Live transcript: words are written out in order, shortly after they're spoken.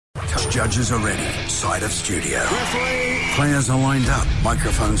Judges are ready. Side of studio. Players are lined up.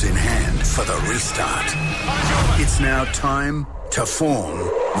 Microphones in hand for the restart. It's now time to form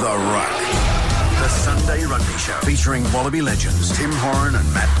the Ruck. The Sunday Rugby Show featuring Wallaby legends Tim Horan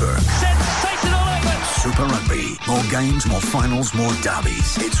and Matt Burke. Sensational effort! Super Rugby. More games, more finals, more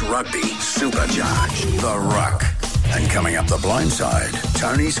derbies. It's rugby supercharged. The Ruck. And coming up the blind side,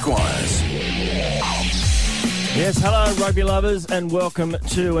 Tony Squires. Yes, hello rugby lovers and welcome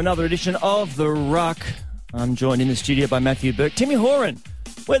to another edition of The Ruck. I'm joined in the studio by Matthew Burke. Timmy Horan,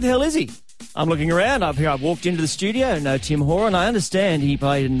 where the hell is he? I'm looking around. I've walked into the studio, no Tim Horan. I understand he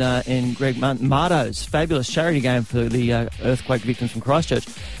played in Greg Marto's fabulous charity game for the earthquake victims from Christchurch.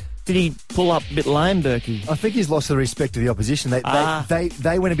 Did he pull up a bit lame, Berkey? I think he's lost the respect of the opposition.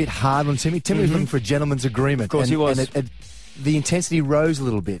 They went a bit hard on Timmy. Timmy was looking for a gentleman's agreement. Of course he was. And the intensity rose a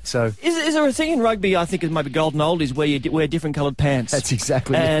little bit. So is there a thing in rugby, I think it might be golden oldies, where you wear different coloured pants? That's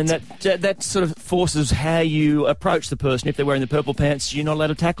exactly and it. And that sort of forces how you approach the person. If they're wearing the purple pants, you're not allowed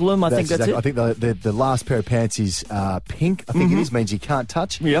to tackle them. I think that's it. I think the last pair of pants is pink. I think it is, means you can't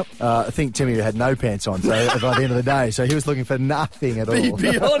touch. Yep. I think Timmy had no pants on, so by the end of the day, so he was looking for nothing at all.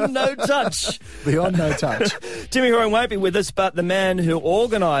 Beyond no touch. Beyond no touch. Timmy Horan won't be with us, but the man who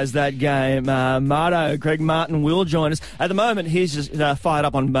organised that game, Marto, Greg Martin, will join us. At the moment, he's just fired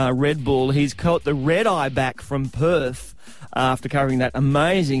up on Red Bull. He's caught the red eye back from Perth after covering that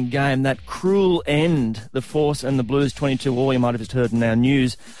amazing game, that cruel end, the Force and the Blues 22-all. You might have just heard in our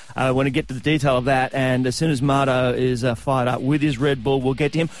news. I want to get to the detail of that, and as soon as Marto is fired up with his Red Bull, we'll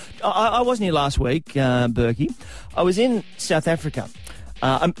get to him. I wasn't here last week, Berkey. I was in South Africa.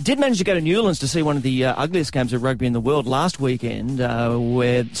 I did manage to go to Newlands to see one of the ugliest games of rugby in the world last weekend,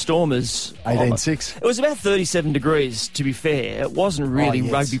 where Stormers... 18-6. It was about 37 degrees, to be fair. It wasn't really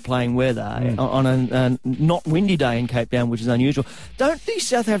rugby playing weather on a not windy day in Cape Town, which is unusual. Don't these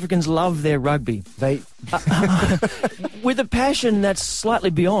South Africans love their rugby? They... with a passion that's slightly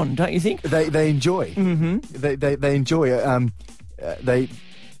beyond, don't you think? They enjoy. Mm-hmm. They enjoy.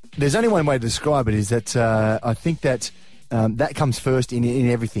 There's only one way to describe it, is that I think that... that comes first in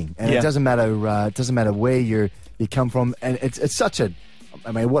everything, and it doesn't matter. Where you come from, and it's such a.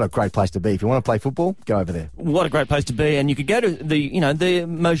 I mean, what a great place to be. If you want to play football, go over there. What a great place to be, and you could go to the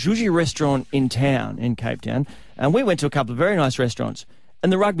Mojuji restaurant in town in Cape Town, and we went to a couple of very nice restaurants,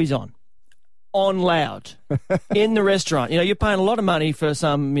 and the rugby's on loud in the restaurant. You're paying a lot of money for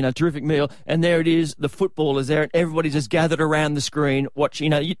some, terrific meal, and there it is, the football is there, and everybody's just gathered around the screen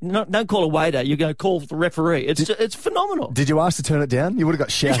watching. Don't call a waiter, you're going to call the referee. It's phenomenal. Did you ask to turn it down? You would have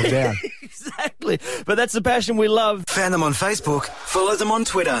got shouted down. Exactly. But that's the passion we love. Fan them on Facebook, follow them on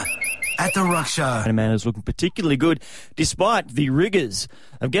Twitter. At The Ruck Show. And a man who's looking particularly good despite the rigours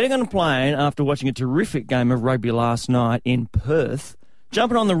of getting on a plane after watching a terrific game of rugby last night in Perth,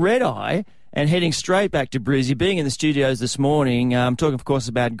 jumping on the red eye and heading straight back to Brizzy, being in the studios this morning. I'm talking, of course,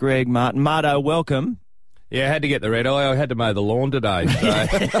 about Greg Martin. Marto, welcome. Yeah, I had to get the red eye. I had to mow the lawn today,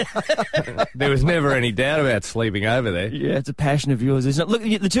 so there was never any doubt about sleeping over there. Yeah, it's a passion of yours, isn't it? Look,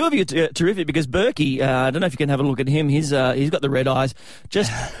 the two of you are terrific, because Berkey, I don't know if you can have a look at him. He's got the red eyes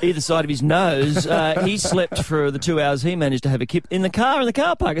just either side of his nose. He slept for the 2 hours he managed to have a kip in the car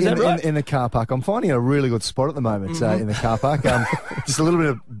park. Is that right? In the car park. I'm finding a really good spot at the moment in the car park. Just a little bit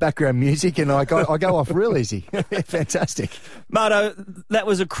of background music, and I go off real easy. Fantastic. Marto, that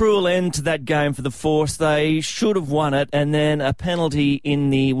was a cruel end to that game for the Force. They should have won it, and then a penalty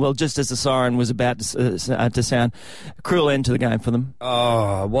just as the siren was about to sound. A cruel end to the game for them.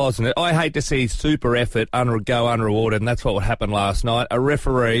 Oh, wasn't it? I hate to see super effort go unrewarded, and that's what happened last night. A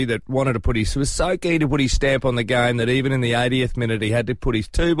referee that was so keen to put his stamp on the game that even in the 80th minute he had to put his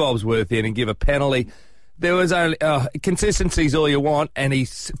 2 bobs worth in and give a penalty. There was only consistency's all you want, and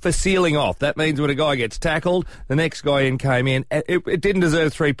he's for sealing off. That means when a guy gets tackled, the next guy came in. It didn't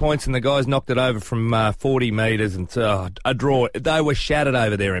deserve 3 points, and the guys knocked it over from 40 metres, and a draw. They were shattered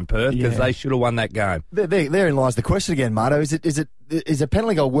over there in Perth because they should have won that game. Therein lies the question again, Marto. Is a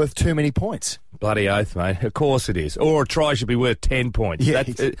penalty goal worth too many points? Bloody oath, mate. Of course it is. Or a try should be worth 10 points. Yeah,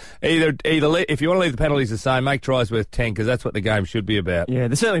 either if you want to leave the penalties the same, make tries worth 10, because that's what the game should be about. Yeah,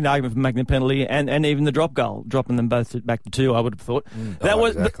 there's certainly an argument for making the penalty and even the drop goal, dropping them both back to 2, I would have thought.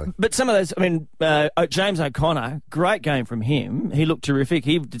 Exactly. But some of those, James O'Connor, great game from him. He looked terrific.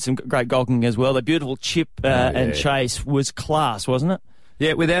 He did some great goal kicking as well. The beautiful chip and chase was class, wasn't it?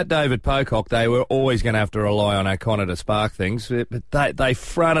 Yeah, without David Pocock, they were always going to have to rely on O'Connor to spark things. But they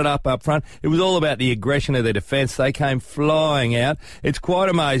fronted up front. It was all about the aggression of their defence. They came flying out. It's quite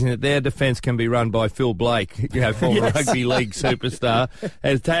amazing that their defence can be run by Phil Blake, former rugby league superstar.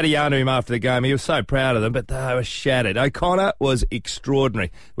 As Taddy under him after the game, he was so proud of them, but they were shattered. O'Connor was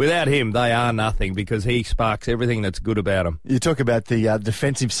extraordinary. Without him, they are nothing because he sparks everything that's good about them. You talk about the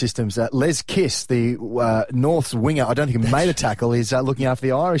defensive systems. Les Kiss, the North's winger, I don't think he made a tackle, is looking after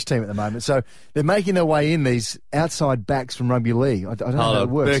the Irish team at the moment. So they're making their way in, these outside backs from rugby league. I don't know how that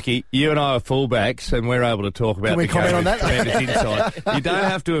works. Berkey, you and I are fullbacks, and we're able to talk about the comment on that? Tremendous insight. You don't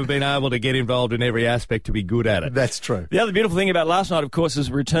have to have been able to get involved in every aspect to be good at it. That's true. The other beautiful thing about last night, of course,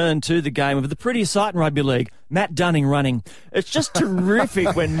 is return to the game of the prettiest sight in rugby league, Matt Dunning running. It's just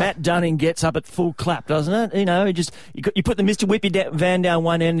terrific when Matt Dunning gets up at full clap, doesn't it? You put the Mr. Whippy van down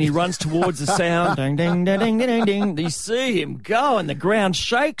one end and he runs towards the sound. Ding, ding, ding, ding, ding, ding. You see him go and the ground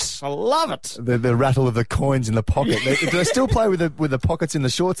shakes. I love it. The rattle of the coins in the pocket. Do they still play with the pockets in the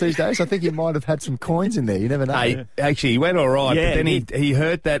shorts these days? I think he might have had some coins in there. You never know. Hey, actually, he went all right, but then he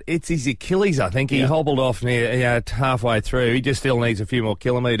hurt that. It's his Achilles, I think. He hobbled off near halfway through. He just still needs a few more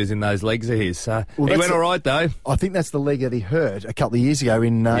kilometres in those legs of his. So he went all right, though. I think that's the leg that he hurt a couple of years ago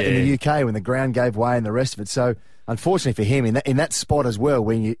in the UK when the ground gave way and the rest of it. So unfortunately for him, in that spot as well,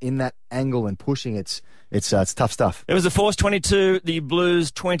 when you're in that angle and pushing, it's tough stuff. It was the Force 22, the Blues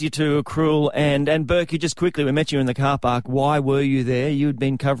 22, Cruel, and Berkey, just quickly, we met you in the car park. Why were you there? You'd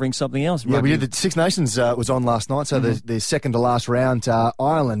been covering something else. Yeah, we did. The Six Nations was on last night, so the second to last round,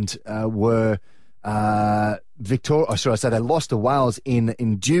 Ireland were they lost to Wales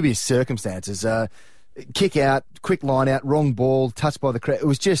in dubious circumstances. Kick out, quick line out, wrong ball, touched by the crowd.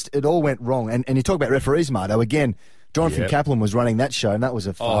 It all went wrong. And you talk about referees, Marto, again, Jonathan Kaplan was running that show, and that was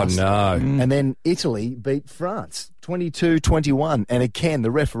a farce. Oh, no. And then Italy beat France 22-21. And again, the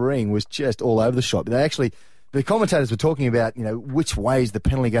refereeing was just all over the shop. The commentators were talking about, which way is the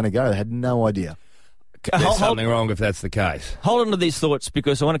penalty going to go. They had no idea. There's something wrong if that's the case. Hold on to these thoughts,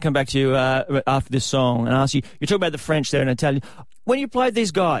 because I want to come back to you after this song and ask you. You talk about the French there and Italian. When you played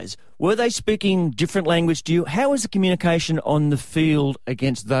these guys, were they speaking different language to you? How was the communication on the field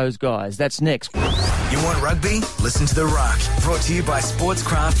against those guys? That's next. You want rugby? Listen to The Ruck. Brought to you by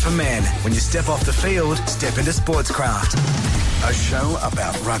Sportscraft for Men. When you step off the field, step into Sportscraft. A show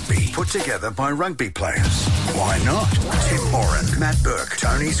about rugby put together by rugby players. Why not? Tim Horan, Matt Burke,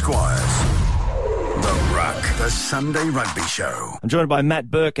 Tony Squires. The Ruck, the Sunday Rugby Show. I'm joined by Matt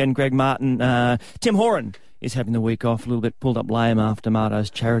Burke and Greg Martin. Tim Horan is having the week off, a little bit pulled up lame after Marto's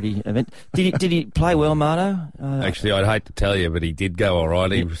charity event. Did he play well, Marto? Actually, I'd hate to tell you, but he did go all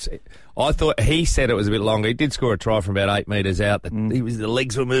right. I thought he said it was a bit longer. He did score a try from about 8 metres out. The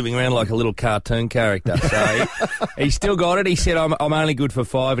legs were moving around like a little cartoon character. So he still got it. He said, I'm only good for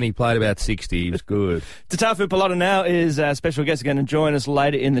 5, and he played about 60. He was good. Tatafu Polata-Nau is our special guest, going to join us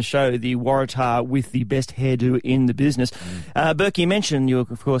later in the show, the Waratah with the best hairdo in the business. Burke, you mentioned you were,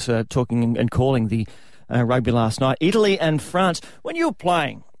 of course, talking and calling the rugby last night. Italy and France. When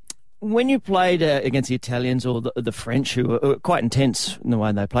you played against the Italians or the French, who were quite intense in the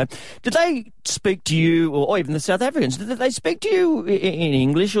way they played, did they speak to you, or even the South Africans, did they speak to you in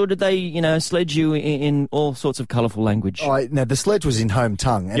English, or did they, sledge you in all sorts of colourful language? No, the sledge was in home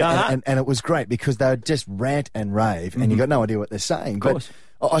tongue, and it was great because they would just rant and rave, and you got no idea what they're saying. Of course.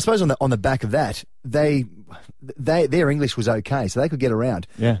 But I suppose on the back of that, their English was okay, so they could get around.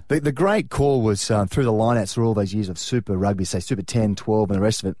 Yeah. The great call was through the lineouts through all those years of Super Rugby, say Super 10, 12, and the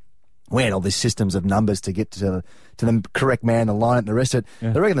rest of it. We had all these systems of numbers to get to the correct man, the line, and the rest of it.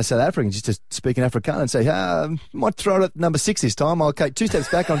 Yeah. I reckon the South Africans used to speak in Afrikaans and say, might throw it at number 6 this time. I'll take 2 steps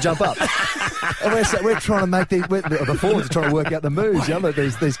back and I'll jump up. And we're trying to make the forwards are trying to work out the moves,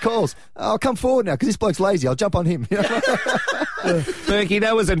 these calls. I'll come forward now because this bloke's lazy. I'll jump on him. Berkey,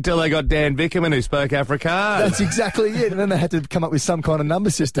 that was until they got Dan Vickerman who spoke Afrikaans. That's exactly it. And then they had to come up with some kind of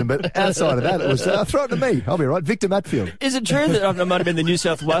number system. But outside of that, it was, throw it to me. I'll be right. Victor Matfield. Is it true that it might have been the New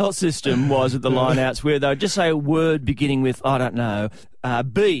South Wales system was at the lineouts where they would just say a word beginning with, I don't know,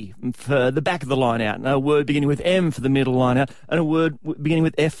 B for the back of the line out, and a word beginning with M for the middle line out, and a word beginning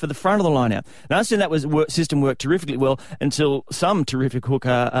with F for the front of the line out. Now, I understand that system worked terrifically well until some terrific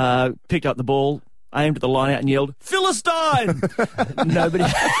hooker picked up the ball, aimed at the line out and yelled, Philistine! Nobody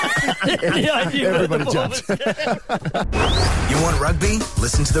had any idea. Everybody jumped. You want rugby?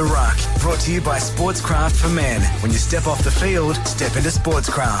 Listen to The Ruck. Brought to you by Sportscraft for Men. When you step off the field, step into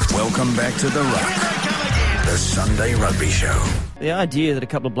Sportscraft. Welcome back to The Ruck, the Sunday Rugby Show. The idea that a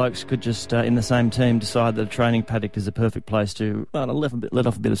couple of blokes could just, in the same team, decide that a training paddock is the perfect place to let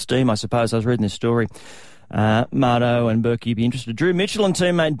off a bit of steam, I suppose. I was reading this story Marto and Berkey, you'd be interested. Drew Mitchell and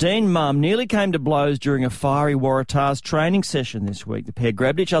teammate Dean Mum nearly came to blows during a fiery Waratahs training session this week. The pair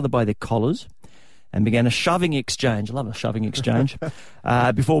grabbed each other by their collars and began a shoving exchange. I love a shoving exchange.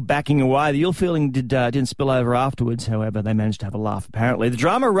 Before backing away. The ill feeling didn't spill over afterwards, however. They managed to have a laugh, apparently. The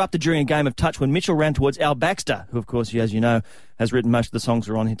drama erupted during a game of touch when Mitchell ran towards Al Baxter, who, of course, as you know, has written most of the songs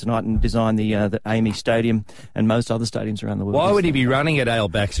that are on here tonight and designed the Amy Stadium and most other stadiums around the world. Why would he be running at Al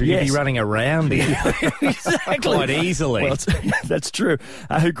Baxter? Yes. He'd be running around him. Exactly. Quite easily. Well, that's true.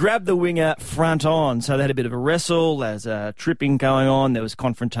 Who grabbed the winger front on. So they had a bit of a wrestle. There's tripping going on. There was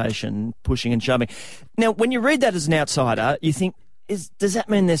confrontation, pushing and shoving. Now, when you read that as an outsider, you think, does that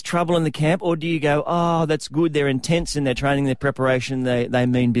mean there's trouble in the camp? Or do you go, oh, that's good, they're intense in their training, their preparation, they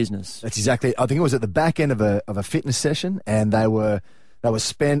mean business? That's exactly. I think it was at the back end of a fitness session, and they were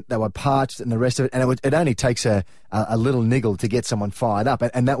spent, they were parched, and the rest of it. And it only takes a little niggle to get someone fired up,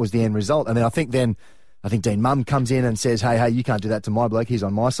 and that was the end result. And then I think Dean Mum comes in and says, hey, you can't do that to my bloke, he's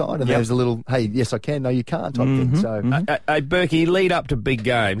on my side. And there's a little, hey, yes I can, no you can't type thing. So, Hey, Berkey, lead up to big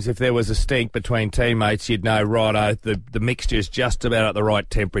games, if there was a stink between teammates, you'd know, righto, the mixture's just about at the right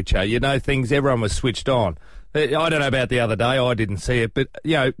temperature. You know, everyone was switched on. I don't know about the other day, I didn't see it, but,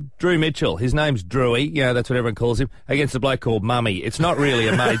 Drew Mitchell, his name's Drewy, that's what everyone calls him, against a bloke called Mummy. It's not really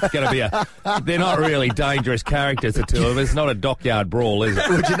a mate, it's going to be they're not really dangerous characters, the two of them. It's not a dockyard brawl, is it?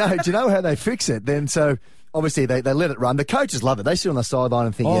 Well, do you know how they fix it then? So, obviously, they let it run. The coaches love it. They sit on the sideline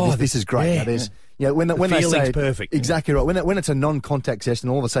and think, this is great. Yeah. Now, there's, when the they feeling's say, perfect. Exactly right. When it's a non-contact session,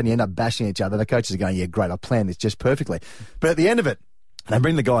 all of a sudden you end up bashing each other, the coaches are going, yeah, great, I planned this just perfectly. But at the end of it, they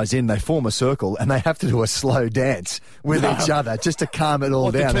bring the guys in, they form a circle, and they have to do a slow dance with each other just to calm it all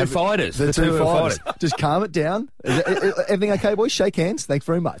down. The two fighters. The two fighters. Just calm it down. Everything okay, boys? Shake hands. Thanks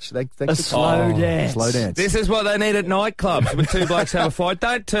very much. Thanks a slow dance. Slow dance. This is what they need at nightclubs when two blokes have a fight.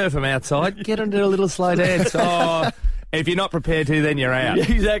 Don't turf them outside. Get them to do a little slow dance. If you're not prepared to, then you're out.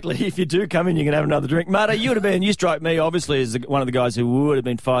 Yeah, exactly. If you do come in, you can have another drink. Marto, you strike me, obviously, as one of the guys who would have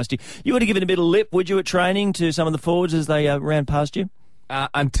been feisty. You would have given a bit of lip, would you, at training to some of the forwards as they ran past you?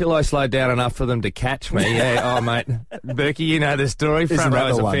 Until I slowed down enough for them to catch me. Yeah, mate. Berkey, you know the story. Front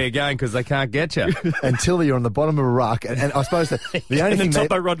row's a fair game because they can't get you. Until you're on the bottom of a ruck. And I suppose the only thing...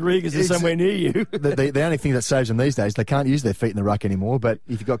 Topo Rodriguez is somewhere near you. The only thing that saves them these days, they can't use their feet in the ruck anymore, but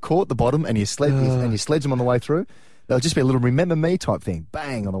if you got caught at the bottom and you sledge them on the way through, there'll just be a little remember me type thing.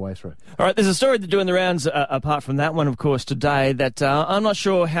 Bang, on the way through. All right, there's a story that's doing the rounds, apart from that one, of course, today, that I'm not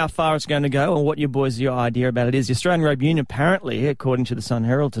sure how far it's going to go or what your idea about it is. The Australian Rugby Union, apparently, according to the Sun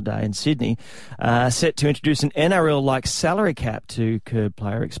Herald today in Sydney, set to introduce an NRL-like salary cap to curb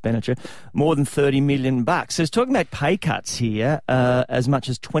player expenditure, more than $30 million. So it's talking about pay cuts here, as much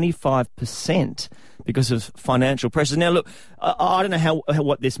as 25%. Because of financial pressures. Now, look, I don't know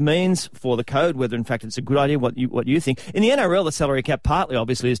what this means for the code, whether in fact it's a good idea. What you think? In the NRL, the salary cap partly,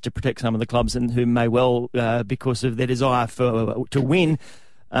 obviously, is to protect some of the clubs and who may well, because of their desire to win,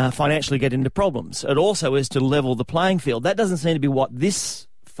 financially get into problems. It also is to level the playing field. That doesn't seem to be what this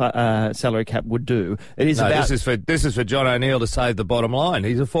salary cap would do. It is about this is for John O'Neill to save the bottom line.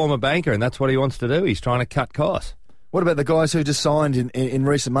 He's a former banker, and that's what he wants to do. He's trying to cut costs. What about the guys who just signed in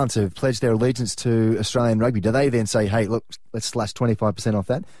recent months, who have pledged their allegiance to Australian rugby? Do they then say, hey, look, let's slash 25% off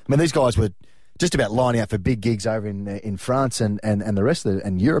that? I mean, these guys were just about lining up for big gigs over in France and the rest of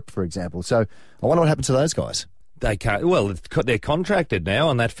and Europe, for example. So I wonder what happens to those guys. They can't. Well, they're contracted now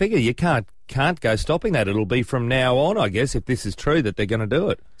on that figure. You can't go stopping that. It'll be from now on, I guess, if this is true that they're going to do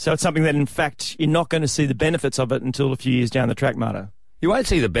it. So it's something that, in fact, you're not going to see the benefits of it until a few years down the track, Marto. You won't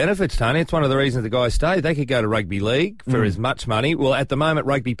see the benefits, Tony. It's one of the reasons the guys stay. They could go to rugby league for as much money. Well, at the moment,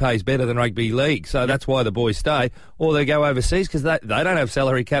 rugby pays better than rugby league, so that's why the boys stay. Or they go overseas because they don't have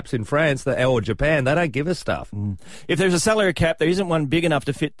salary caps in France or Japan. They don't give us stuff. If there's a salary cap, there isn't one big enough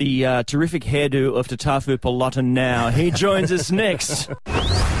to fit the terrific hairdo of Tatafu Polata-Nau. He joins us next.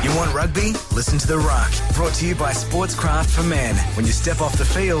 You want rugby? Listen to The Ruck. Brought to you by Sportscraft for Men. When you step off the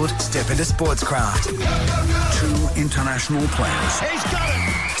field, step into Sportscraft. Two international players. He's got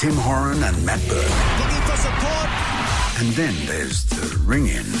it. Tim Horan and Matt Burke. Looking for support. And then there's the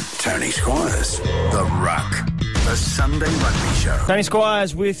ring-in, Tony Squires. The Ruck. The Sunday Rugby Show. Tony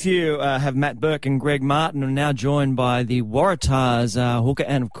Squires with you. Have Matt Burke and Greg Martin, and now joined by the Waratahs hooker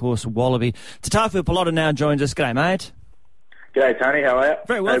and, of course, Wallaby. Tatafu Polata-Nau joins us. G'day, mate. G'day, Tony. How are you?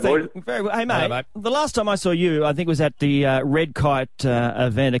 Very well, hey, very well. Hey, mate, Hello, mate. The last time I saw you, I think, was at the Red Kite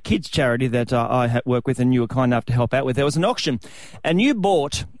event, a kids' charity that I work with, and you were kind enough to help out with. There was an auction, and you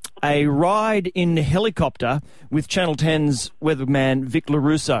bought a ride in the helicopter with Channel 10's weatherman Vic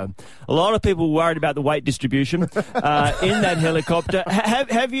LaRusso. A lot of people were worried about the weight distribution in that helicopter.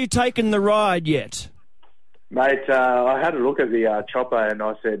 Have you taken the ride yet? Mate, I had a look at the chopper and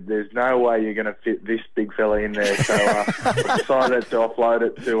I said, there's no way you're going to fit this big fella in there. So I decided to offload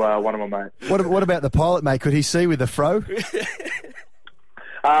it to one of my mates. What about the pilot, mate? Could he see with the fro?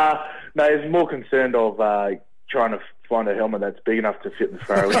 No, he's more concerned of trying to find a helmet that's big enough to fit the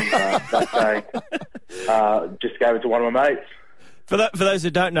fro in. That day, just gave it to one of my mates. For those who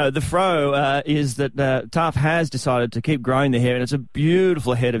don't know, the fro is that Taff has decided to keep growing the hair, and it's a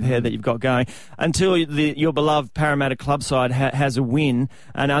beautiful head of hair that you've got going until your beloved Parramatta club side has a win.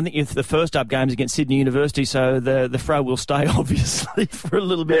 And I think if the first up game is against Sydney University, so the fro will stay, obviously, for a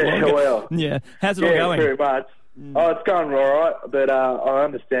little bit longer. Well, yeah, how's it all going? Very much. Oh, it's going all right, but I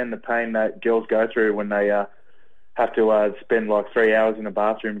understand the pain that girls go through when they have to spend like 3 hours in a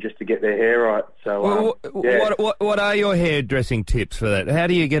bathroom just to get their hair right. So, what are your hairdressing tips for that? How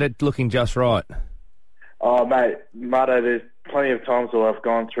do you get it looking just right? Oh, mate, Marto, there's plenty of times where I've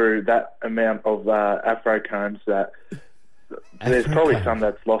gone through that amount of afro combs that there's probably some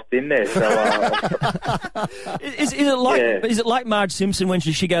that's lost in there. So, is it like Marge Simpson when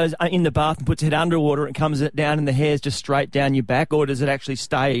she goes in the bath and puts her head underwater and comes down and the hair's just straight down your back, or does it actually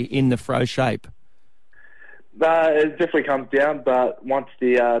stay in the fro shape? It definitely comes down, but once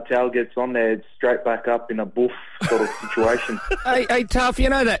the towel gets on there, it's straight back up in a boof sort of situation. Hey, Tuff, you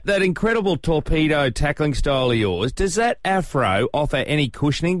know that incredible torpedo tackling style of yours, does that afro offer any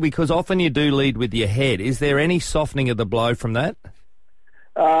cushioning? Because often you do lead with your head. Is there any softening of the blow from that?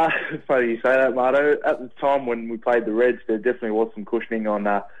 It's funny you say that, Marto. At the time when we played the Reds, there definitely was some cushioning on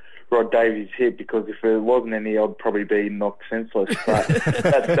Rod Davies' hip, because if there wasn't any, I'd probably be knocked senseless. But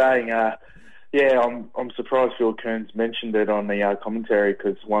that's saying... yeah, I'm surprised Phil Kearns mentioned it on the commentary,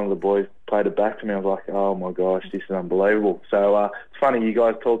 because one of the boys played it back to me. I was like, oh my gosh, this is unbelievable. So it's funny you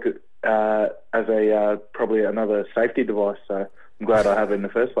guys talk it as probably another safety device. So I'm glad I have it in the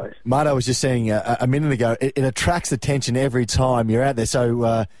first place. Marto was just saying a minute ago, it attracts attention every time you're out there.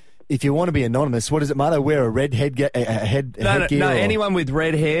 So if you want to be anonymous, what is it, Marto? Wear a red headgear? No, anyone with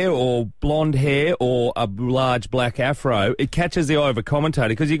red hair or blonde hair or a large black afro, it catches the eye of a commentator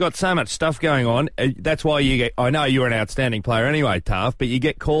because you've got so much stuff going on. That's why you get... I know you're an outstanding player anyway, Taff, but you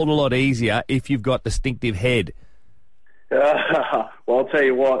get called a lot easier if you've got distinctive head. Well, I'll tell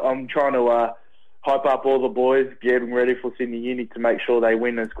you what, I'm trying to... hype up all the boys, getting ready for Sydney Uni to make sure they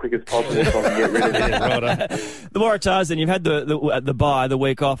win as quick as possible so I can get rid of it. The Waratahs, then, you've had the bye, the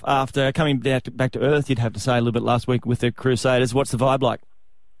week off after coming back to earth, you'd have to say, a little bit last week with the Crusaders. What's the vibe like?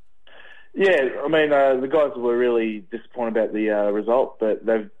 Yeah, I mean, the guys were really disappointed about the result, but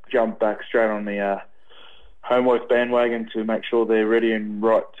they've jumped back straight on the homework bandwagon to make sure they're ready and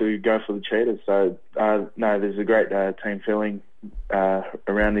right to go for the Cheetahs. So, no, there's a great team feeling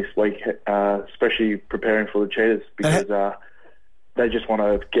around this week, especially preparing for the Cheetahs, because they just want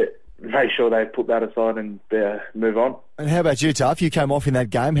to make sure they put that aside and move on. And how about you, Tuff? You came off in that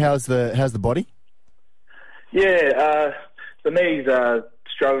game. How's the body? Yeah, the knee's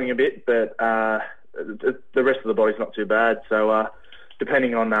struggling a bit, but the rest of the body's not too bad. So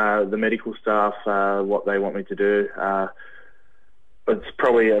depending on the medical staff, what they want me to do, it's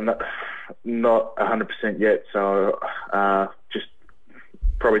probably not 100% yet. So just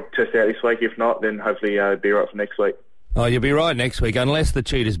probably test out this week. If not, then hopefully be right for next week. Oh, you'll be right next week, unless the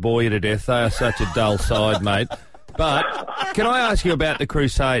Cheetahs bore you to death. They are such a dull side, mate. But can I ask you about the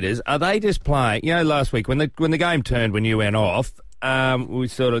Crusaders? Are they just playing? You know, last week when the game turned, when you went off,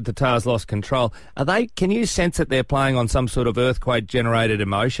 the Tars lost control. Are they? Can you sense that they're playing on some sort of earthquake-generated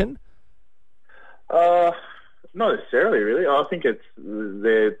emotion? Not necessarily, really. I think it's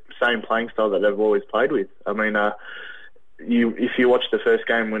their same playing style that they've always played with. I mean, if you watch the first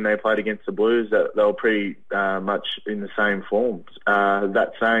game when they played against the Blues, they were pretty much in the same form.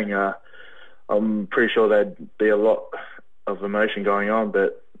 That saying, I'm pretty sure there'd be a lot of emotion going on,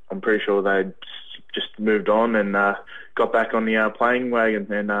 but I'm pretty sure they'd just moved on and got back on the playing wagon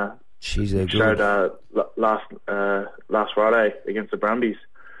and showed last Friday against the Brumbies.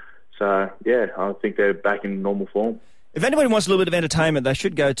 So, yeah, I think they're back in normal form. If anybody wants a little bit of entertainment, they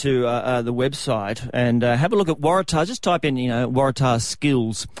should go to the website and have a look at Waratahs. Just type in, Waratahs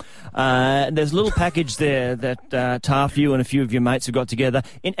skills. There's a little package there that Taff, you and a few of your mates have got together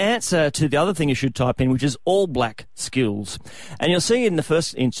in answer to the other thing you should type in, which is All Black skills. And you'll see in the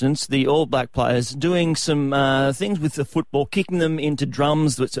first instance the All Black players doing some things with the football, kicking them into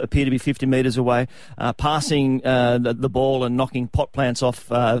drums that appear to be 50 metres away, passing the ball and knocking pot plants off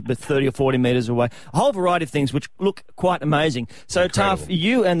 30 or 40 metres away. A whole variety of things which look quite amazing. So, Taff,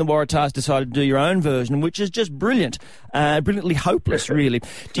 you and the Waratahs decided to do your own version, which is just brilliant, brilliantly hopeless, really.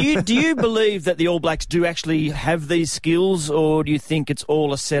 Do you believe that the All Blacks do actually have these skills, or do you think it's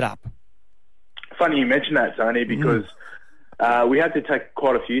all a setup? funny you mentioned that, Tony, because we had to take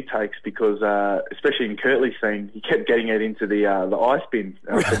quite a few takes because, especially in Kirtley's scene, he kept getting it into the ice bin.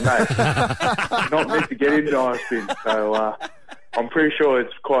 And I said, no, you're not meant to get into the ice bin. So I'm pretty sure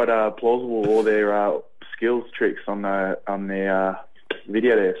it's quite plausible, all their skills tricks on their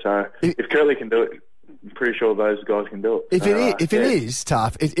video there. So if Kirtley can do it, I'm pretty sure those guys can do it. It is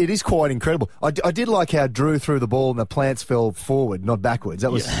tough, it is quite incredible. I did like how Drew threw the ball and the plants fell forward, not backwards.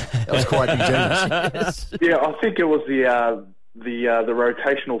 That was quite ingenious. Yeah, I think it was the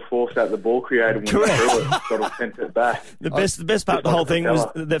rotational force that the ball created when he threw it sort of sent it back. The best part of the whole thing was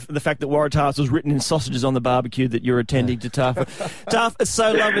the fact that Waratahs was written in sausages on the barbecue that you're attending to, Tatafu. Tatafu, it's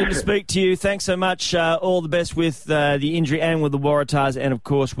so lovely to speak to you. Thanks so much. All the best with the injury and with the Waratahs and, of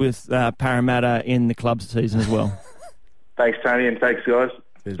course, with Parramatta in the club season as well. Thanks, Tony, and thanks, guys.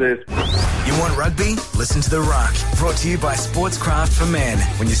 Cheers. You want rugby? Listen to The Ruck. Brought to you by Sportscraft for Men.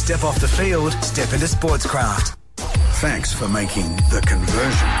 When you step off the field, step into Sportscraft. Thanks for making the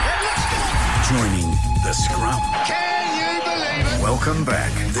conversion. Joining the scrum. Can you believe it? Welcome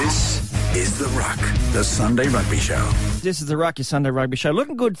back. This is The Ruck, the Sunday Rugby Show. This is the Ruck, your Sunday Rugby Show.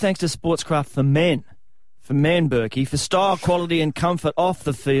 Looking good thanks to Sportscraft for Men. For men, Berkey, for style, quality and comfort off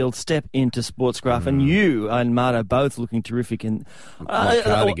the field, step into Sportscraft. And you and Marto both looking terrific. And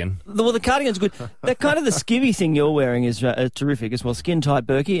cardigan. The cardigan's good. That kind of the skivvy thing you're wearing is terrific as well. Skin tight,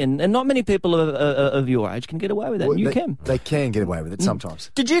 Berkey. And not many people of your age can get away with that. Well, you can. They can get away with it sometimes.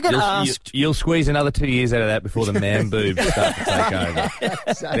 Did you get asked? You'll squeeze another 2 years out of that before the man boobs start to take over.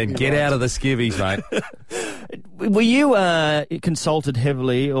 Exactly then get out of the skivvies, mate. Were you consulted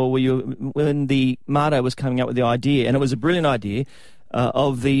heavily, or were you when the Marto was coming up with the idea, and it was a brilliant idea,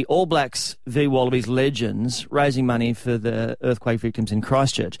 of the All Blacks v Wallabies legends raising money for the earthquake victims in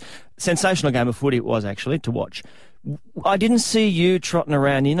Christchurch? Sensational game of footy it was, actually, to watch. I didn't see you trotting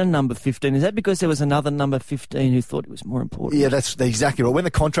around in a number 15. Is that because there was another number 15 who thought it was more important? Yeah, that's exactly right. When the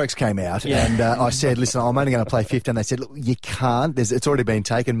contracts came out, and I said, listen, I'm only going to play 15, they said, look, you can't. It's already been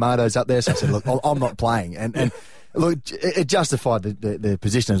taken. Marto's up there. So I said, look, I'm not playing. And look, it justified the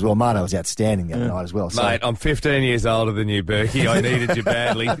position as well. Marto was outstanding the other night as well. So. Mate, I'm 15 years older than you, Berkey. I needed you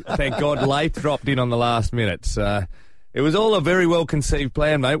badly. Thank God Leith dropped in on the last minutes. It was all a very well-conceived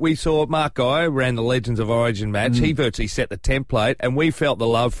plan, mate. We saw Mark Guy ran the Legends of Origin match. He virtually set the template, and we felt the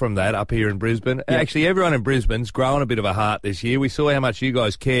love from that up here in Brisbane. Yep. Actually, everyone in Brisbane's grown a bit of a heart this year. We saw how much you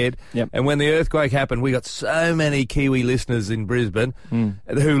guys cared. Yep. And when the earthquake happened, we got so many Kiwi listeners in Brisbane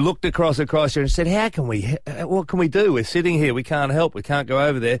who looked across here and said, what can we do? We're sitting here. We can't help. We can't go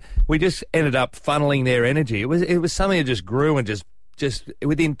over there. We just ended up funneling their energy. It was something that just grew and just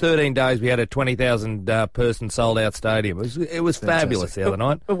within 13 days, we had a 20,000 person sold out stadium. It was fabulous the other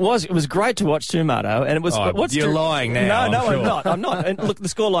night. It was great to watch too, Marto. And it was. You're lying now. No, I'm sure. I'm not. And look, the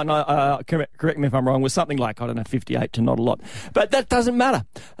scoreline, correct me if I'm wrong, was something like 58 to not a lot. But that doesn't matter.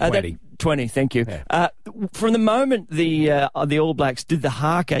 20, thank you. Yeah. From the moment the All Blacks did the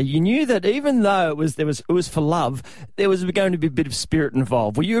haka, you knew that even though it was for love, there was going to be a bit of spirit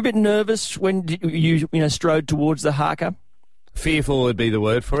involved. Were you a bit nervous when you strode towards the haka? Fearful would be the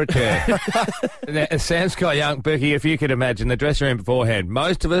word for it, yeah. Now, Sam Scott Young, Berkey, if you could imagine the dressing room beforehand,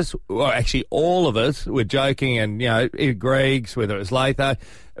 most of us, well, actually all of us, were joking and, Greggs, whether it was Latho,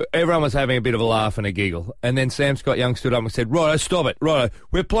 everyone was having a bit of a laugh and a giggle. And then Sam Scott Young stood up and said, righto, stop it, righto,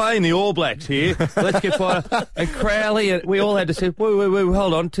 we're playing the All Blacks here, let's get fired up. And Crowley, we all had to say, wait,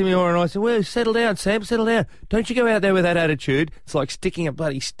 hold on, Timmy Orr and I said, well, settle down, Sam, settle down. Don't you go out there with that attitude. It's like sticking a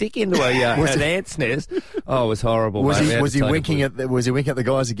bloody stick into an ant's nest. Oh, it was horrible, mate. Was he winking at the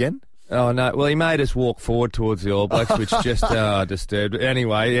guys again? Oh, no. Well, he made us walk forward towards the All Blacks, which just disturbed.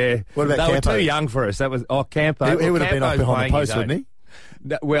 Anyway, yeah. What about They Campo? were too young for us. That was Campo. He would have been up behind the post, wouldn't he?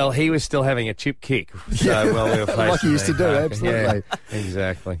 Well, he was still having a chip kick. So, we were facing like he used to do, absolutely. Yeah,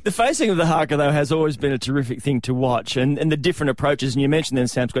 exactly. The facing of the haka, though, has always been a terrific thing to watch, and the different approaches. And you mentioned then,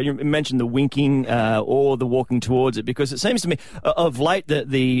 Sam Scott, you mentioned the winking or the walking towards it, because it seems to me, of late,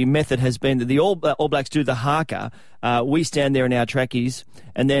 that the method has been that the All Blacks do the haka. We stand there in our trackies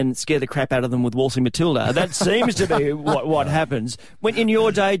and then scare the crap out of them with Waltzing Matilda. That seems to be what happens. When in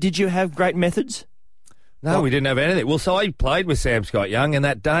your day, did you have great methods? No, we didn't have anything. Well, so I played with Sam Scott Young, and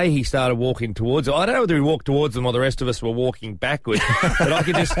that day he started walking towards them. I don't know whether he walked towards them or the rest of us were walking backwards, but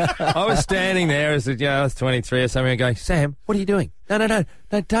I was standing there as I was 23 or something and going, Sam, what are you doing? No,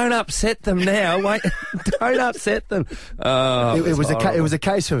 don't upset them now. Wait, don't upset them. It was a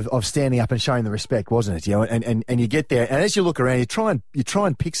case of standing up and showing the respect, wasn't it? And you get there, and as you look around, you try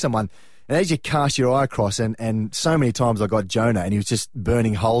and pick someone. And as you cast your eye across, and so many times I got Jonah, and he was just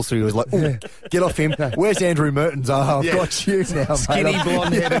burning holes through. He was like, "Ooh, get off him. Where's Andrew Mertens? Oh, I've got you now, mate." Skinny,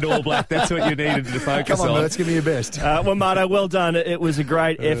 blonde-headed All Black. That's what you needed to focus Come on, Mertz, give me your best. Well, Marto, well done. It was a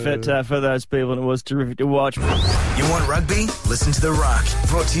great effort for those people, and it was terrific to watch. You want rugby? Listen to The Ruck.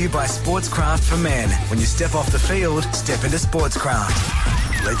 Brought to you by Sportscraft for Men. When you step off the field, step into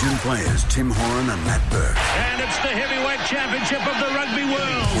Sportscraft. Legend players Tim Horan and Matt Burke. And it's the heavyweight championship of the rugby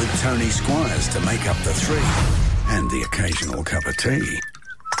world. With Tony Squires to make up the three. And the occasional cup of tea.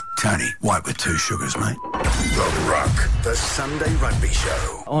 Tony, white with 2 sugars, mate. The Ruck, the Sunday rugby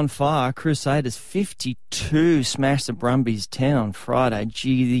show. On fire, Crusaders 52 smashed the Brumbies 10 on Friday.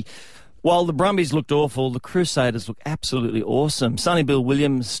 Gee, while the Brumbies looked awful, the Crusaders looked absolutely awesome. Sonny Bill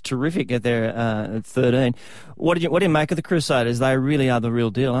Williams, terrific at their 13. What do you make of the Crusaders? They really are the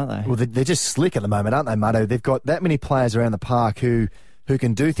real deal, aren't they? Well, they're just slick at the moment, aren't they, Marto? They've got that many players around the park who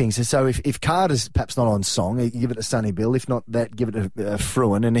can do things. And so if Carter's perhaps not on song, you give it to Sonny Bill. If not that, give it to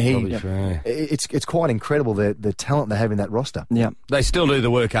Fruin. And it's quite incredible the talent they have in that roster. Yeah, they still do the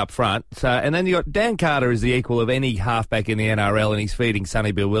work up front. So, and then you got Dan Carter is the equal of any halfback in the NRL, and he's feeding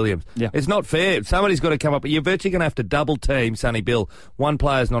Sonny Bill Williams. Yeah. It's not fair. Somebody's got to come up. You're virtually going to have to double team Sonny Bill. One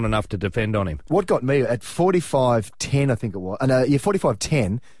player's not enough to defend on him. What got me at 45-10, I think it was.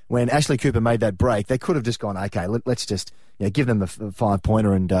 45-10. When Ashley Cooper made that break, they could have just gone, okay, let's just give them the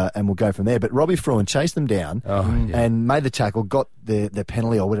 5-pointer and we'll go from there. But Robbie Fruin chased them down and made the tackle, got the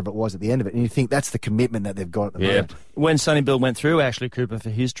penalty or whatever it was at the end of it. And you think that's the commitment that they've got at the moment. When Sonny Bill went through Ashley Cooper for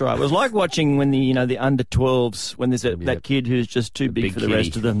his try, it was like watching when the under-12s, when there's that kid who's just too big for the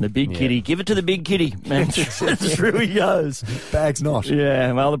rest of them, the big kitty. Give it to the big kitty, man. Through he goes. Bag's not.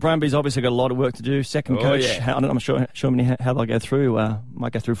 Yeah, well, the Brumbies obviously got a lot of work to do. Second coach, I'm not sure how they'll go through.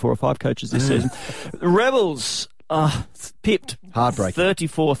 Might go through 4 or 5 coaches this season. The Rebels pipped heartbreak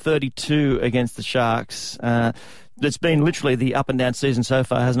 34-32 against the Sharks. It's been literally the up and down season so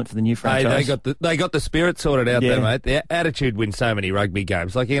far, hasn't it, for the new franchise? Hey, they got the spirit sorted out there, mate. Their attitude wins so many rugby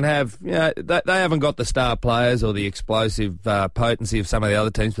games. Like you can have, they haven't got the star players or the explosive potency of some of the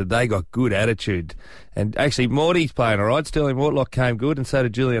other teams, but they got good attitude. And actually, Morty's playing all right. Sterling Mortlock came good, and so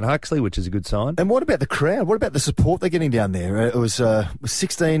did Julian Huxley, which is a good sign. And what about the crowd? What about the support they're getting down there? It was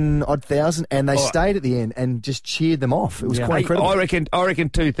 16-odd thousand, and they stayed at the end and just cheered them off. It was quite incredible. I reckon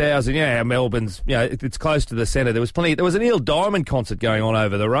 2,000. Yeah, Melbourne's. It's close to the centre. There was plenty. There was a Neil Diamond concert going on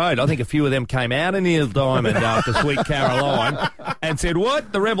over the road. I think a few of them came out of Neil Diamond after Sweet Caroline and said,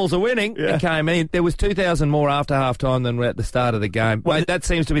 "What? The Rebels are winning." Yeah. And came in. There was 2,000 more after half time than were at the start of the game. Mate, that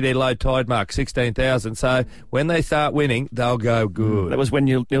seems to be their low tide mark, 16,000. So when they start winning, they'll go good. That was when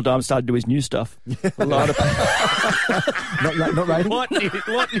Neil Diamond started to do his new stuff. A lot of not rating. What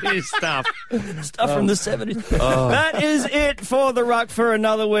new stuff? Stuff from the 70s. That is it for the Ruck for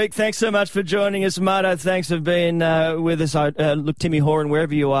another week. Thanks so much for joining us, Marto. Thanks for being with us. Look, Timmy Horan,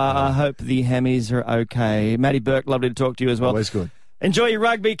 wherever you are, I hope the hammies are okay. Matty Burke, lovely to talk to you as well. Always good. Enjoy your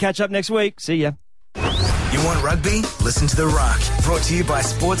rugby. Catch up next week. See ya. You want rugby? Listen to The Ruck. Brought to you by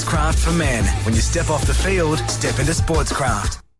Sportscraft for Men. When you step off the field, step into Sportscraft.